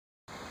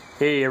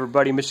Hey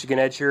everybody, Michigan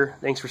Edge here.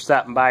 Thanks for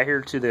stopping by here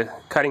to the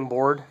cutting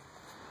board.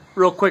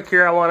 Real quick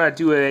here, I want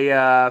to do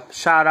a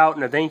shout out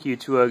and a thank you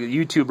to a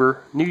new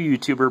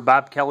YouTuber,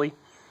 Bob Kelly.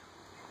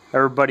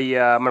 Everybody,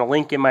 I'm going to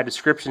link in my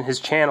description his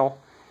channel.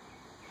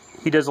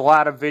 He does a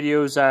lot of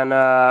videos on,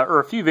 or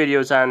a few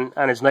videos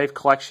on his knife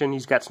collection.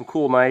 He's got some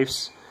cool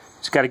knives.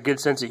 He's got a good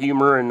sense of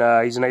humor,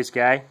 and he's a nice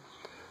guy.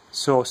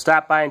 So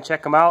stop by and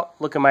check him out.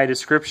 Look at my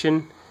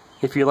description.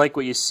 If you like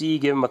what you see,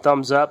 give him a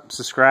thumbs up,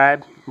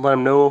 subscribe, let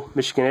him know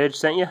Michigan Edge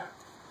sent you.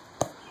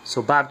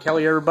 So Bob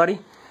Kelly, everybody.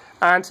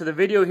 On to the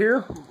video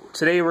here.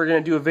 Today we're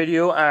going to do a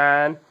video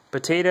on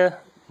potato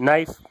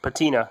knife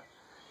patina.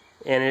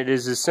 And it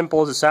is as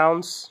simple as it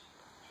sounds.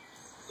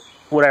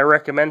 What I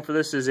recommend for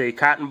this is a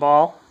cotton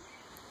ball,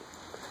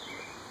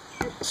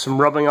 some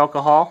rubbing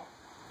alcohol,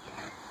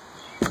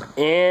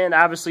 and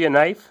obviously a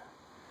knife.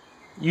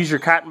 Use your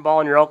cotton ball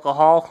and your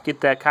alcohol.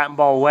 Get that cotton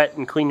ball wet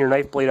and clean your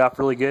knife blade off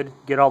really good.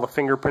 Get all the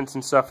fingerprints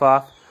and stuff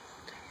off.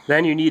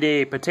 Then you need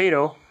a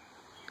potato.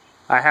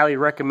 I highly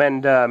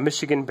recommend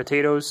Michigan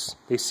potatoes.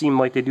 They seem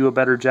like they do a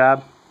better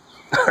job.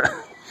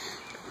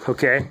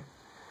 Okay.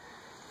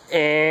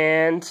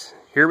 And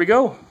here we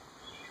go.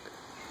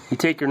 You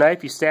take your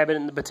knife, you stab it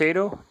in the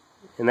potato,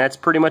 and that's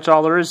pretty much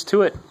all there is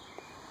to it.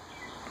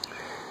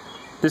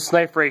 This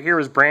knife right here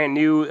is brand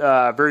new,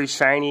 very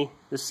shiny.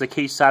 This is a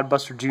Case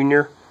Sodbuster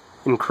Jr.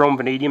 in chrome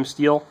vanadium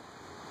steel.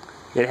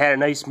 It had a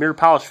nice mirror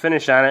polish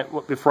finish on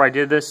it before I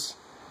did this.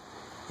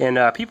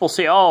 And people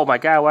say, oh my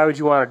god, why would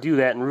you want to do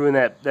that and ruin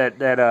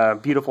that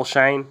beautiful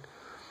shine?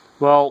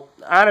 Well,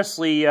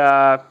 honestly,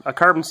 a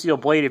carbon steel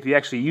blade, if you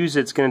actually use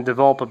it, it's going to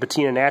develop a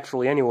patina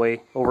naturally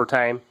anyway over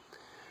time.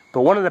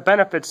 But one of the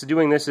benefits to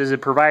doing this is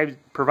it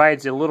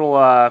provides a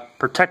little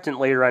protectant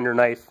layer on your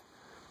knife.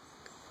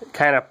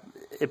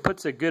 It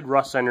puts a good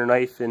rust on your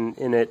knife, and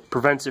it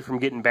prevents it from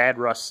getting bad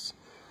rust.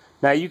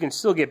 Now, you can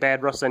still get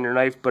bad rust on your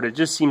knife, but it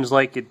just seems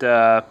like it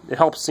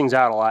helps things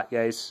out a lot,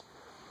 guys.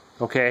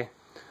 Okay?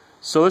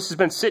 So this has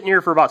been sitting here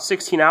for about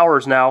 16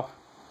 hours now.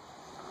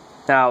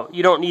 Now,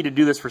 you don't need to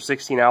do this for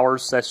 16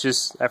 hours. That's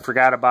just, I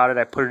forgot about it.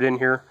 I put it in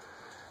here.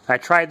 I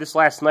tried this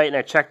last night, and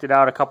I checked it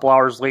out a couple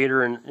hours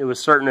later, and it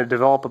was starting to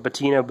develop a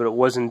patina, but it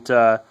wasn't,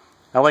 I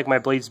like my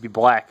blades to be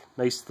black.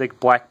 Nice, thick,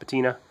 black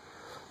patina.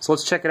 So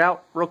let's check it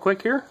out real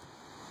quick here.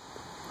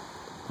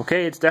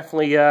 Okay, it's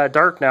definitely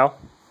dark now.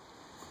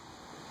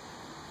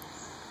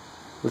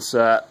 Let's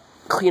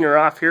clean her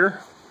off here.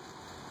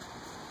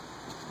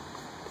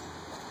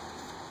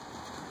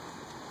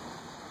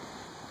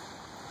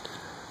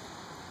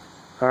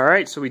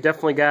 Alright, so we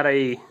definitely got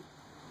a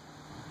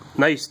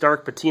nice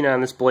dark patina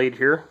on this blade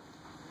here.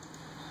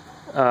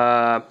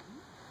 I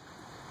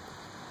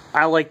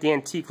like the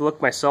antique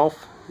look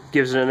myself. It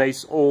gives it a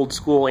nice old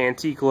school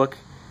antique look.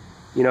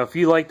 You know, if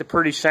you like the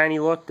pretty shiny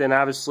look, then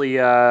obviously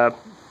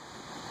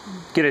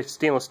get a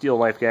stainless steel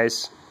knife,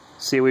 guys.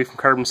 Stay away from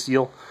carbon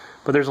steel.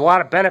 But there's a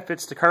lot of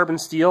benefits to carbon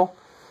steel.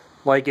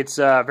 Like, it's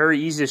very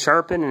easy to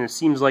sharpen, and it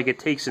seems like it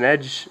takes an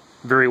edge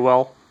very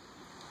well.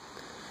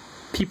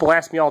 People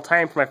ask me all the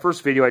time, for my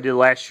first video I did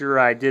last year,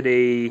 I did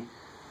a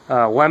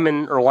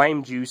lemon or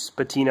lime juice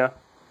patina.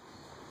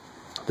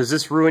 Does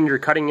this ruin your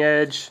cutting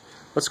edge?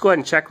 Let's go ahead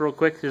and check real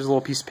quick. There's a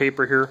little piece of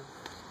paper here.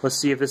 Let's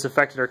see if this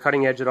affected our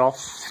cutting edge at all.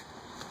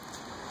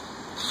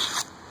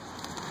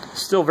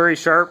 Still very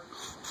sharp.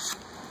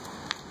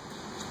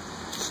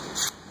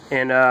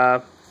 And,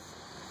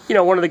 you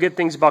know, one of the good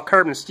things about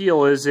carbon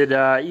steel is it,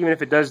 even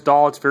if it does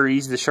dull, it's very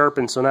easy to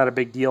sharpen, so not a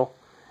big deal.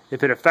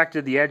 If it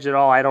affected the edge at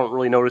all, I don't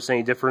really notice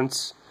any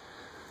difference.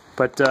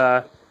 But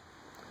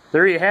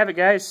there you have it,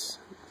 guys.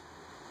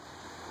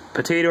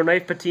 Potato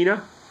knife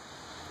patina.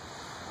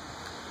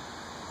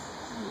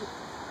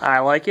 I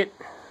like it.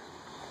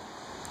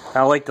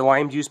 I like the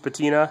lime juice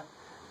patina.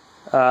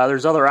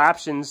 There's other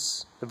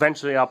options.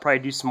 Eventually, I'll probably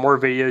do some more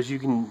videos. You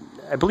can,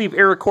 I believe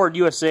Eric Cord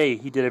USA,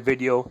 he did a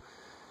video.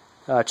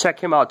 Check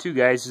him out too,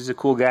 guys. He's a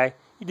cool guy.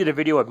 He did a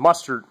video with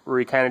mustard where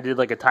he kind of did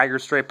like a tiger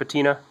stripe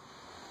patina.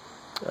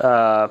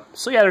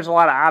 So yeah, there's a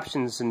lot of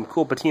options and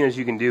cool patinas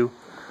you can do.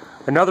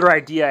 Another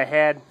idea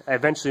I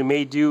eventually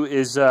may do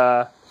is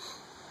I'm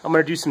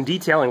going to do some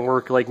detailing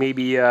work, like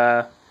maybe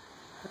you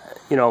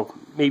know,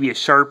 maybe a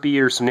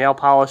Sharpie or some nail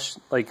polish,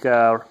 like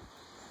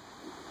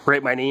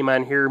write my name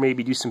on here,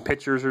 maybe do some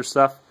pictures or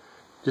stuff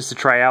just to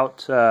try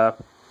out. But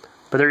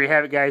there you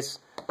have it, guys.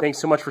 Thanks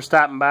so much for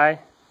stopping by.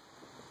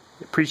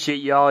 Appreciate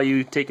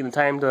you taking the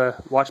time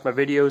to watch my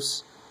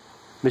videos.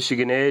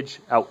 Michigan Edge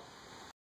out.